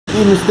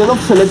instead of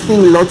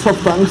selecting lots of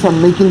tanks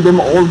and making them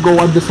all go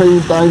at the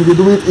same time, you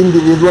do it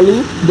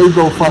individually, they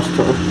go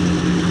faster.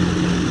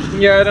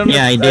 Yeah, I don't know.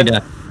 Yeah, I did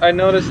that. I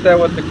noticed that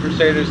with the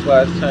Crusaders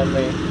last time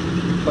they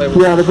played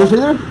with. Yeah, the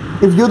Crusader,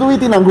 if you do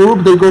it in a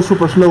group, they go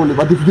super slowly,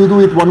 but if you do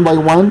it one by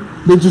one,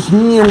 they just...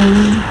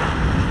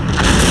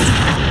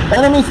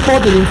 Enemy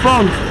spotted in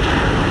front!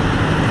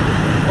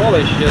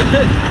 Holy shit.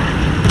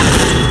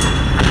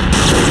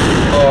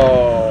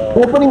 Oh.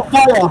 Opening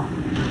fire!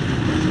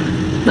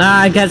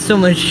 Ah, I got so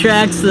much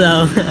tracks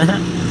though.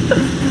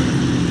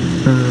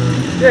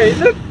 Yeah, he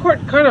did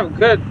kind of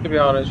good, to be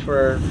honest,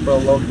 for a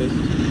locust.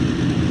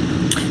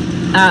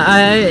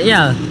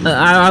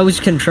 I was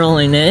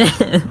controlling it.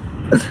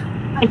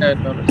 I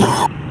noticed.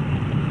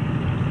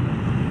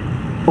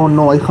 Oh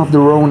no, I have the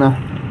Rona.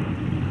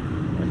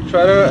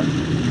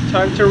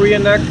 Time to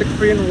reenact the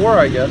Korean War,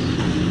 I guess.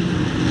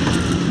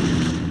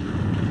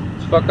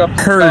 Let's fuck up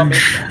the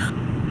Purge.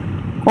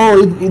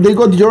 Oh, they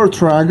got your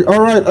track.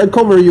 Alright, I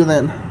cover you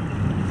then.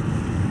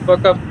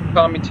 Fuck up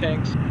commie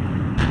tanks.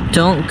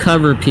 Don't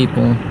cover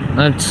people.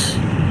 That's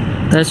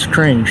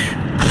cringe.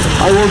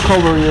 I will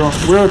cover you.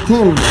 We're a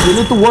team. We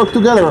need to work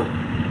together.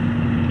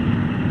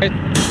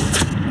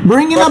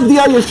 Bringing up the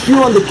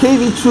ISU and the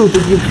KV-2 to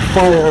give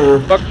fire.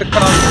 Fuck the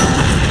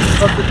commies.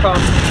 Fuck the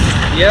commies.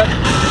 Yes.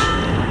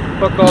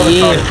 Fuck all the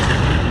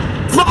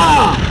commies.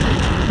 Fire!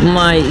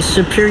 My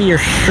superior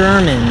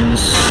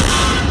Shermans.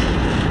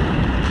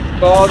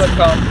 Fuck all the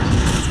commies.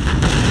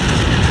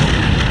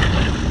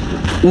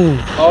 Ooh.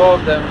 All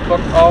of them.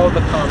 Fuck all the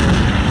commies.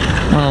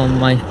 Oh,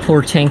 my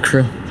poor tank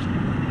crew.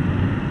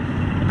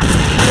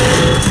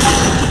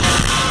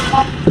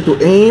 To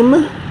aim.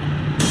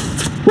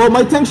 Well,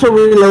 my tanks are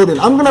reloading.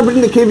 I'm gonna bring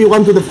the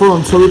KV-1 to the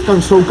front so it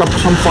can soak up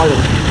some fire.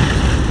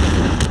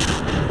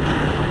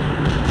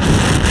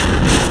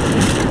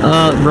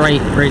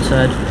 Right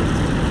side.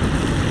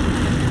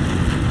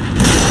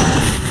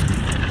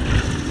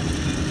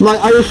 My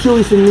ISU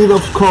is in need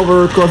of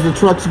cover because the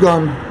truck's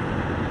gone.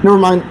 Never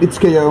mind, it's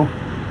KO.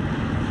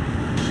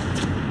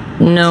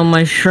 No,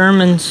 my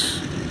Shermans.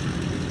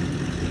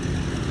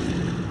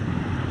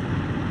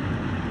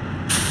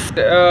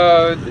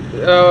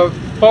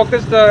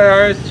 Focus the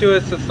RS2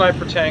 as a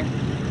sniper tank.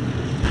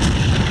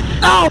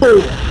 Ow!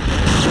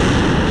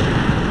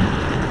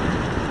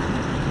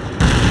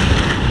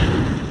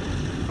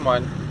 Come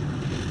on.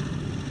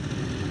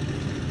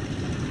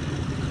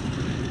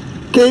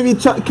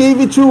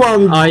 KV-2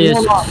 and Oh, yes.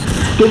 Nona.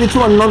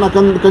 KV-2 and Nona,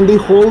 can they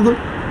hold?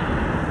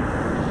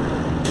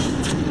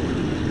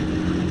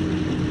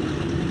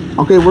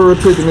 Okay, we're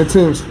retreating, it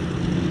seems.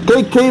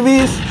 Okay,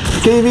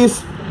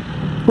 KVs,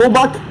 pull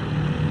back.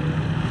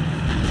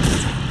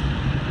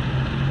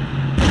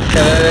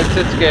 Yeah,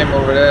 it's game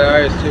over. That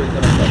RS2 is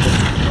gonna fuck it.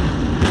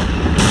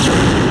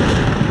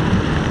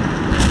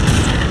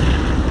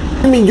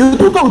 I mean, you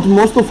took out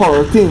most of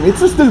our team.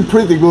 It's still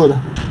pretty good.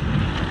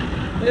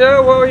 Yeah,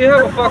 well, you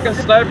have a fucking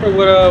sniper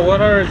with a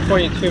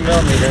 122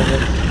 millimeter.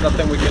 There's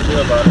nothing we can do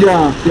about it.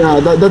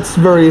 Yeah, that's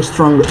very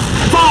strong.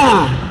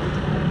 Fire!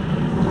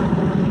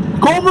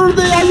 Cover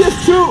the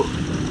IS-2!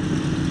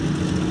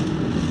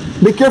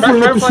 Be careful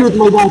not to shoot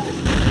my back.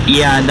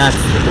 Yeah,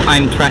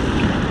 I'm trying.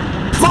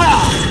 Fire!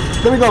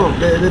 There we go.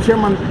 The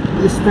chairman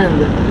is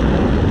pinned.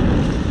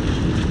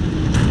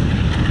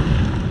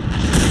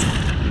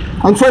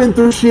 I'm trying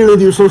to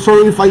shield you, so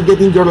sorry if I get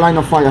in your line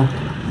of fire.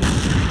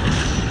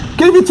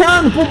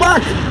 KV-10, pull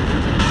back!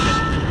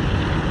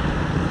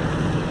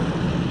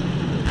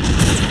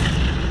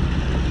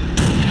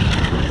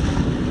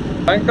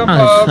 Tank up,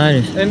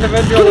 nice.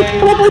 individually.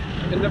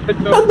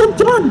 Let them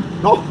turn!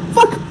 No,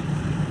 fuck!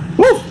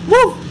 Move!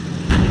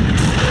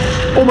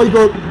 Oh my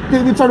god,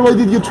 KV-10, why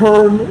did you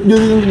turn?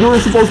 You were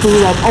supposed to do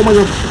that. Oh my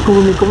god,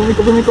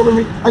 cover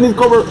me. I need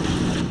cover.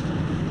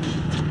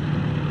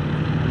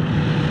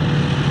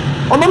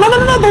 Oh no,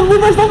 don't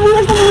reverse.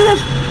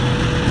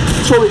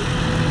 Sorry,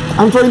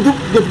 I'm trying to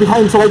get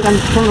behind so I can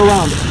turn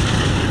around.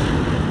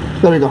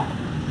 There we go.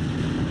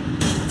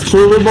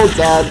 Sorry about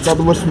that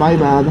was my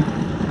bad.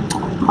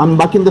 I'm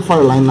back in the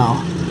fire line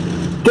now.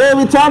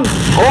 KV-10,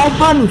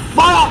 open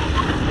fire!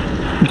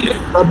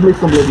 That missed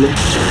completely.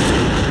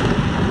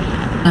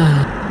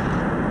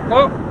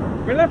 Well,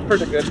 we're not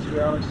pretty good, to be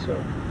honest,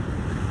 so...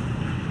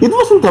 It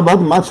wasn't a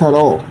bad match at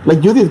all.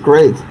 Like, you did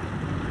great.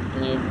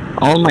 Yeah.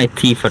 All my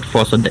teeth are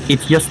full, so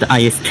it's just the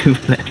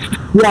IS-2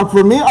 left. Yeah,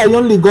 for me, I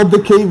only got the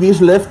KVs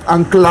left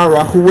and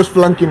Clara, who was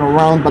flanking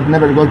around but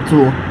never got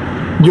to,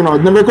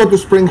 never got to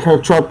spring her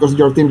trap because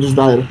your team just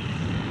died.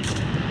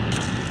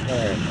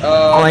 Alright,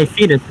 Oh, I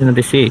see that's gonna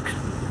be 6.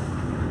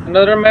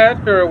 another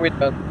match, or are we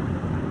done?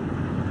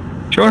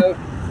 Sure.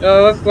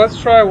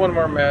 Let's try one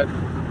more match,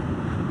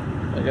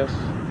 I guess.